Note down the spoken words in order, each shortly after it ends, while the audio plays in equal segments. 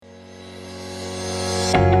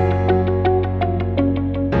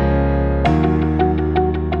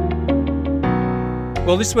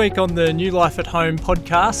Well, this week on the New Life at Home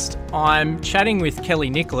podcast, I'm chatting with Kelly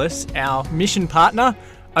Nicholas, our mission partner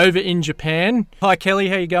over in Japan. Hi, Kelly.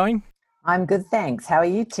 How are you going? I'm good, thanks. How are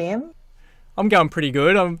you, Tim? I'm going pretty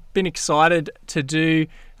good. I've been excited to do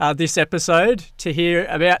this episode to hear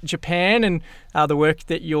about Japan and the work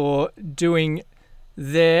that you're doing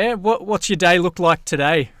there. What's your day look like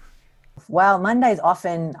today? Well, Mondays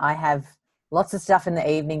often I have lots of stuff in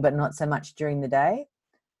the evening, but not so much during the day.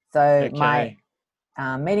 So my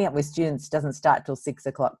meeting up with students doesn't start till 6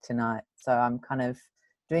 o'clock tonight. So I'm kind of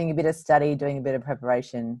doing a bit of study, doing a bit of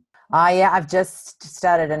preparation. I've just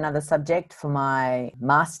started another subject for my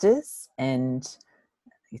master's and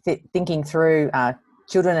thinking through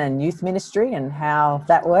children and youth ministry and how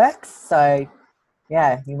that works. So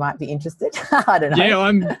yeah, you might be interested. I don't know.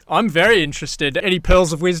 Yeah, I'm very interested. Any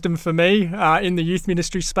pearls of wisdom for me in the youth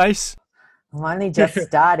ministry space? I'm only just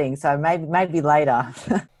starting, so maybe later.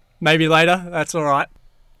 Maybe later. That's all right.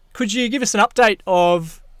 Could you give us an update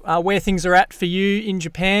of where things are at for you in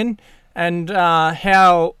Japan and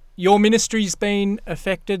how your ministry's been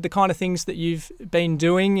affected, the kind of things that you've been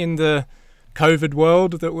doing in the COVID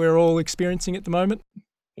world that we're all experiencing at the moment?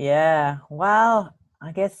 Yeah, well,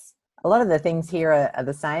 I guess a lot of the things here are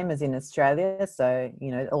the same as in Australia. So,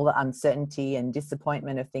 all the uncertainty and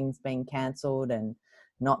disappointment of things being cancelled and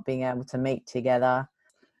not being able to meet together.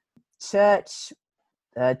 Church,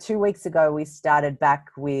 2 weeks ago, we started back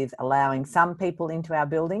with allowing some people into our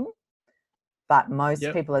building, but most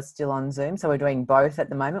people are still on Zoom. So we're doing both at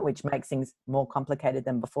the moment, which makes things more complicated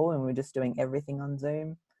than before when we were just doing everything on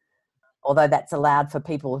Zoom. Although that's allowed for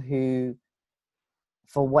people who,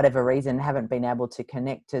 for whatever reason, haven't been able to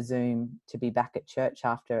connect to Zoom to be back at church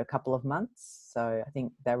after a couple of months. So I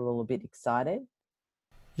think they were all a bit excited.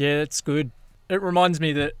 Yeah, that's good. It reminds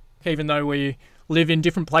me that even though we live in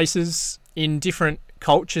different places, in different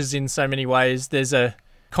cultures in so many ways, there's a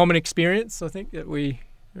common experience, I think, that we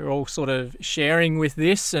are all sort of sharing with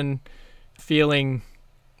this and feeling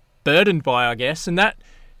burdened by, I guess. And that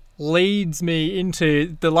leads me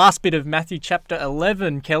into the last bit of Matthew chapter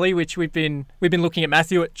 11, Kelly, which we've been looking at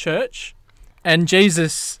Matthew at church. And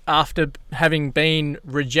Jesus, after having been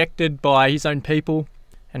rejected by his own people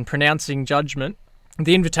and pronouncing judgment,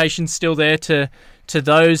 the invitation's still there to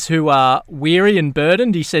those who are weary and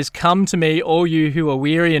burdened. He says, "Come to me, all you who are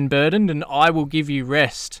weary and burdened, and I will give you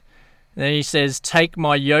rest." And then he says, "Take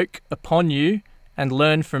my yoke upon you and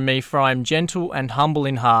learn from me, for I am gentle and humble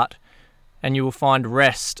in heart, and you will find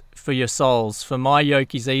rest for your souls. For my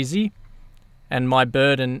yoke is easy and my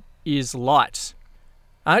burden is light."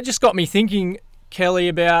 It just got me thinking, Kelly,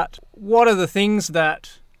 about what are the things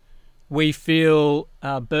that we feel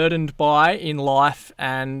burdened by in life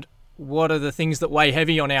and what are the things that weigh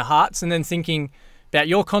heavy on our hearts, and then thinking about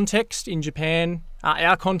your context in Japan,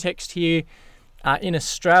 our context here in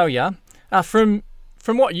Australia. From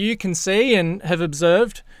what you can see and have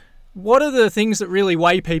observed, what are the things that really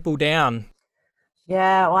weigh people down?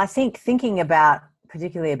 Yeah, well, I think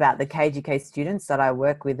particularly about the KGK students that I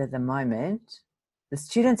work with at the moment, the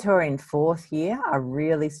students who are in fourth year are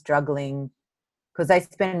really struggling because they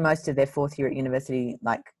spend most of their fourth year at university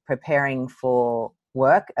like preparing for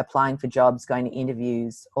work, applying for jobs, going to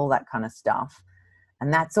interviews, all that kind of stuff.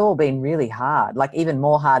 And that's all been really hard, like even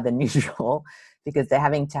more hard than usual, because they're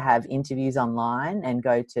having to have interviews online and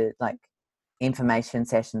go to like information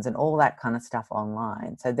sessions and all that kind of stuff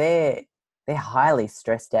online. So they're highly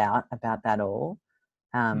stressed out about that all.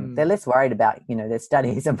 They're less worried about, their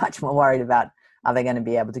studies, are much more worried about are they going to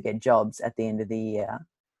be able to get jobs at the end of the year.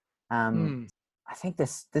 I think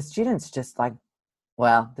the students just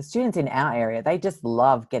the students in our area, they just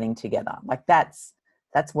love getting together. Like that's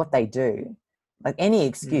what they do. Like any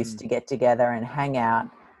excuse to get together and hang out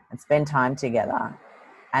and spend time together.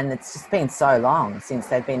 And it's just been so long since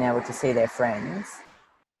they've been able to see their friends.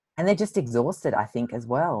 And they're just exhausted, I think, as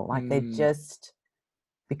well. Like they're just,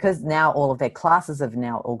 because now all of their classes have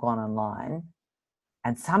now all gone online.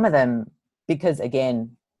 And some of them, because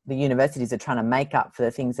again, the universities are trying to make up for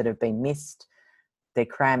the things that have been missed, they're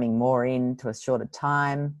cramming more into a shorter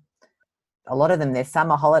time. A lot of them, their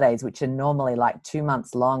summer holidays, which are normally like 2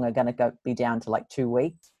 months long, are going to be down to like 2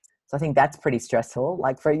 weeks. So I think that's pretty stressful.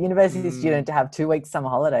 Like for a university student to have 2 weeks summer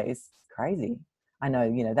holidays, crazy. I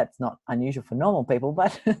know, that's not unusual for normal people,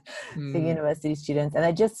 but for university students, and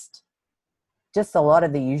they just a lot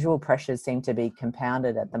of the usual pressures seem to be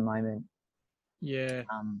compounded at the moment. Yeah.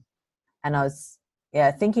 And I was,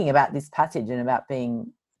 thinking about this passage and about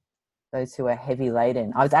being those who are heavy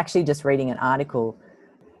laden. I was actually just reading an article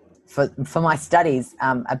for my studies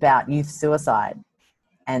about youth suicide.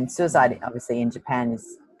 And suicide, obviously, in Japan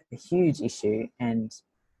is a huge issue. And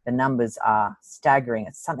the numbers are staggering.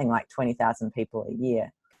 It's something like 20,000 people a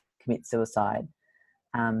year commit suicide.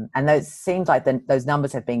 And those seems like those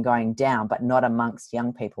numbers have been going down, but not amongst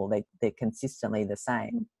young people. They're consistently the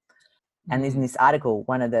same. And in this article,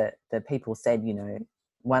 one of the people said,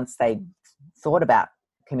 once they thought about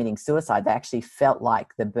committing suicide, they actually felt like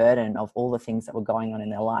the burden of all the things that were going on in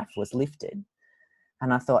their life was lifted.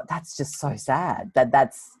 And I thought, that's just so sad.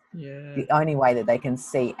 That's the only way that they can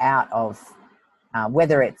see out of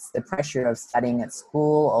whether it's the pressure of studying at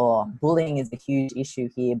school, or bullying is a huge issue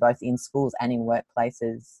here, both in schools and in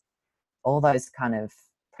workplaces, all those kind of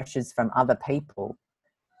pressures from other people.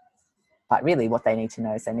 But really what they need to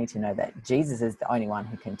know is they need to know that Jesus is the only one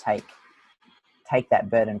who can take that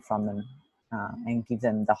burden from them and give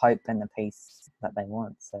them the hope and the peace that they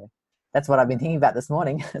want. So that's what I've been thinking about this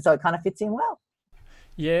morning. So it kind of fits in well.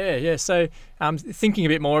 Yeah. So thinking a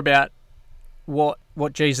bit more about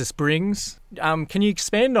what Jesus brings, can you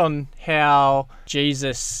expand on how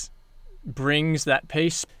Jesus brings that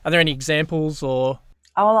peace? Are there any examples or?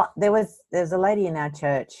 Oh, there's a lady in our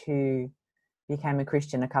church who became a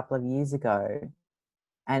Christian a couple of years ago,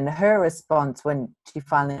 and her response when she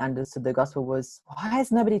finally understood the gospel was, "Why has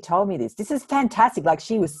nobody told me this? This is fantastic!" Like,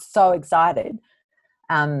 she was so excited,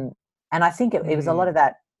 and I think it was a lot of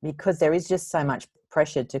that, because there is just so much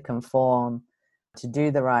pressure to conform, to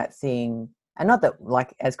do the right thing. And not that,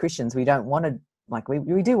 like, as Christians, we don't want to, like,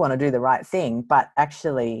 we do want to do the right thing, but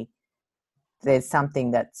actually there's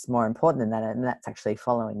something that's more important than that, and that's actually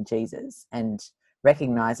following Jesus and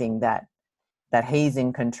recognizing that he's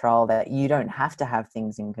in control, that you don't have to have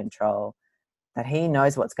things in control, that he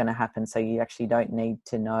knows what's going to happen, so you actually don't need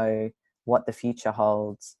to know what the future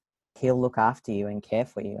holds. He'll look after you and care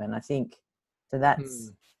for you. And I think so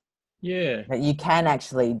that's that you can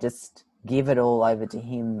actually just give it all over to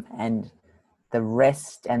him, and the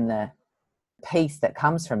rest and the peace that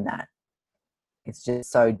comes from that, it's just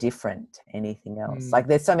so different to anything else. Like,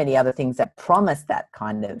 there's so many other things that promise that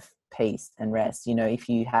kind of peace and rest. If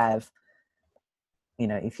you have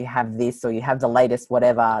this, or you have the latest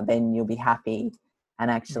whatever, then you'll be happy. And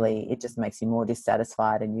actually it just makes you more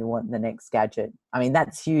dissatisfied and you want the next gadget. I mean,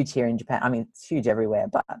 that's huge here in Japan. I mean, it's huge everywhere,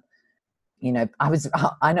 but I was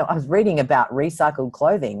reading about recycled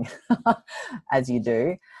clothing as you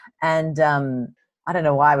do. And I don't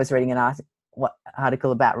know why I was reading an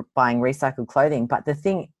article about buying recycled clothing, but the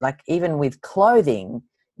thing, like, even with clothing,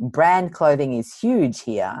 brand clothing is huge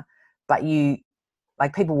here, but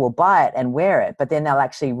people will buy it and wear it, but then they'll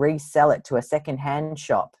actually resell it to a secondhand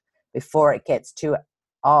shop before it gets too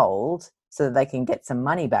old, so that they can get some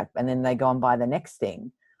money back, and then they go and buy the next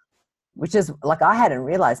thing, which is, like, I hadn't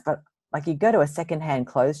realized, but like, you go to a secondhand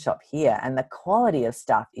clothes shop here and the quality of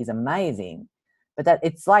stuff is amazing. But that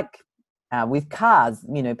it's like with cars,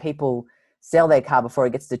 people sell their car before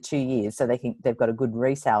it gets to 2 years, so they've got a good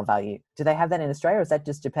resale value. Do they have that in Australia, or is that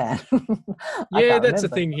just Japan? Yeah, that's a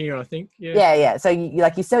thing here, I think. Yeah. So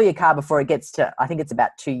you sell your car before it gets to, I think it's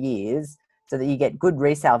about 2 years, so that you get good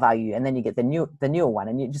resale value, and then you get the newer one,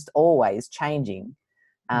 and you're just always changing.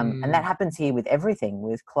 And that happens here with everything,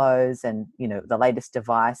 with clothes and the latest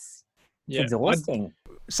device. It's exhausting.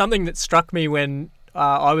 Something that struck me when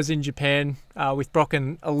I was in Japan with Brock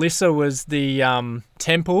and Alyssa was the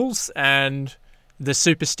temples and the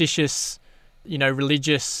superstitious,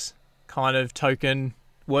 religious kind of token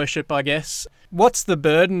worship, I guess. What's the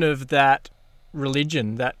burden of that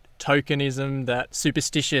religion, that tokenism, that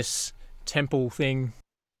superstitious temple thing?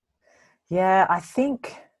 Yeah,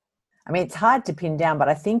 it's hard to pin down, but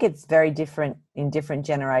I think it's very different in different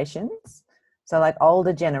generations. So, like,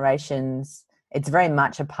 older generations, it's very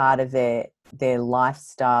much a part of their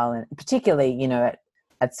lifestyle, and particularly,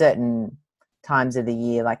 at certain times of the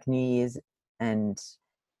year, like New Year's, and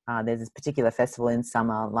there's this particular festival in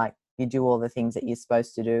summer, like, you do all the things that you're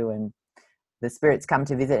supposed to do, and the spirits come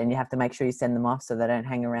to visit, and you have to make sure you send them off so they don't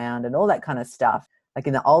hang around and all that kind of stuff. Like,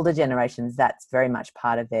 in the older generations, that's very much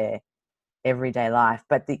part of their everyday life.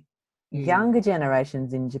 But the younger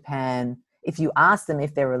generations in Japan, if you ask them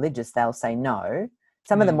if they're religious, they'll say no.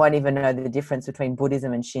 Some of them won't even know the difference between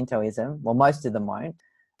Buddhism and Shintoism. Well, most of them won't.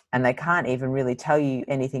 And they can't even really tell you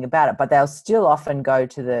anything about it. But they'll still often go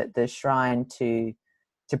to the shrine to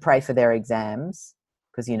pray for their exams,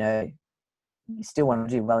 because, you still want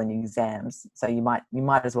to do well in your exams. So you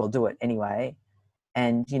might as well do it anyway.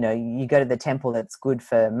 And, you go to the temple that's good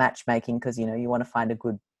for matchmaking, because, you want to find a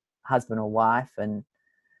good husband or wife. And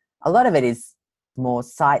a lot of it is more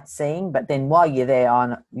sightseeing, but then while you're there,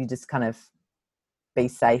 you just kind of be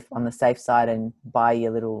safe, on the safe side, and buy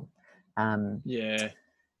your little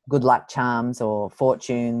good luck charms or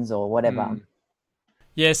fortunes or whatever.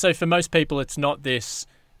 Yeah, so for most people, it's not this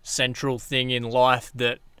central thing in life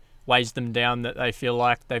that weighs them down, that they feel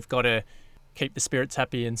like they've got to keep the spirits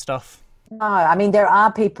happy and stuff? No, I mean, there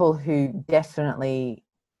are people who definitely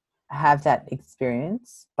have that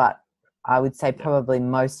experience, but I would say probably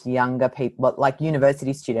most younger people, like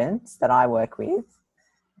university students that I work with,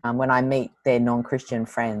 when I meet their non-Christian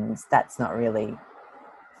friends, that's not really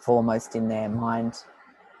foremost in their mind.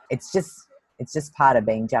 It's just part of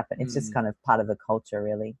being Japanese. It's just kind of part of the culture,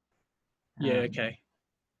 really. Yeah, okay.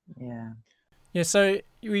 Yeah. Yeah, so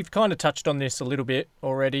we've kind of touched on this a little bit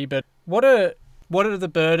already, but what are the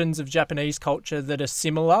burdens of Japanese culture that are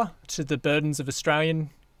similar to the burdens of Australian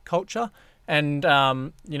culture? And,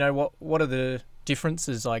 what are the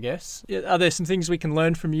differences, I guess? Are there some things we can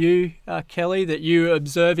learn from you, Kelly, that you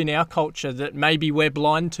observe in our culture that maybe we're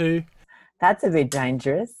blind to? That's a bit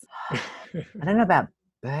dangerous. I don't know about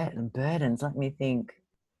burdens. Let me think.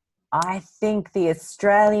 I think the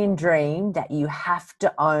Australian dream that you have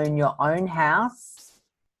to own your own house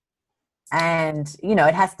and,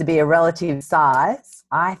 it has to be a relative size.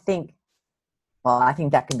 I think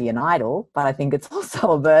that can be an idol, but I think it's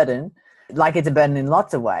also a burden. Like, it's a burden in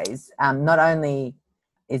lots of ways. Not only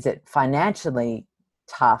is it financially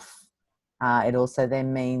tough, it also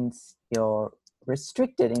then means you're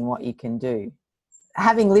restricted in what you can do.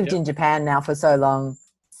 Having lived in Japan now for so long,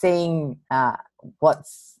 seeing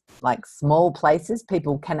what's like small places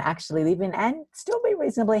people can actually live in and still be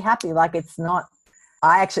reasonably happy. Like, it's not,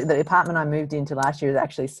 the apartment I moved into last year is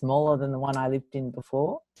actually smaller than the one I lived in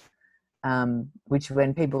before. Which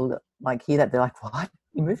when people like hear that, they're like, what?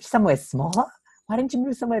 You moved somewhere smaller? Why didn't you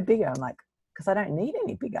move somewhere bigger? I'm like, because I don't need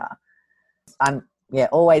any bigger. I'm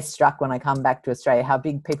always struck when I come back to Australia how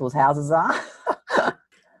big people's houses are.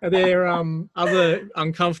 Are there other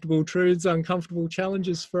uncomfortable truths, uncomfortable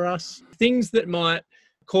challenges for us? Things that might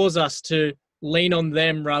cause us to lean on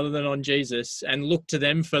them rather than on Jesus and look to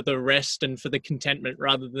them for the rest and for the contentment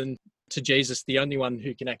rather than to Jesus, the only one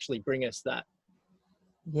who can actually bring us that?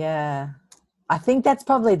 Yeah, I think that's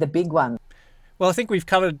probably the big one. Well, I think we've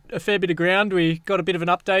covered a fair bit of ground. We got a bit of an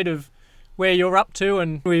update of where you're up to,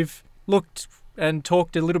 and we've looked and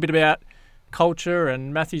talked a little bit about culture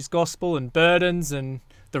and Matthew's gospel and burdens and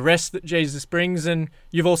the rest that Jesus brings, and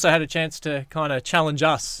you've also had a chance to kind of challenge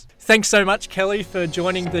us. Thanks so much, Kelly, for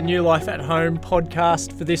joining the New Life at Home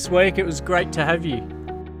podcast for this week. It was great to have you.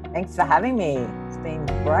 Thanks for having me. It's been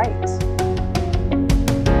great.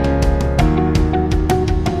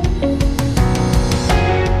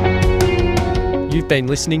 You've been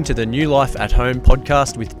listening to the New Life at Home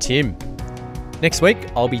podcast with Tim. Next week,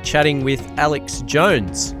 I'll be chatting with Alex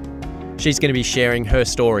Jones. She's going to be sharing her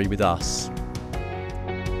story with us.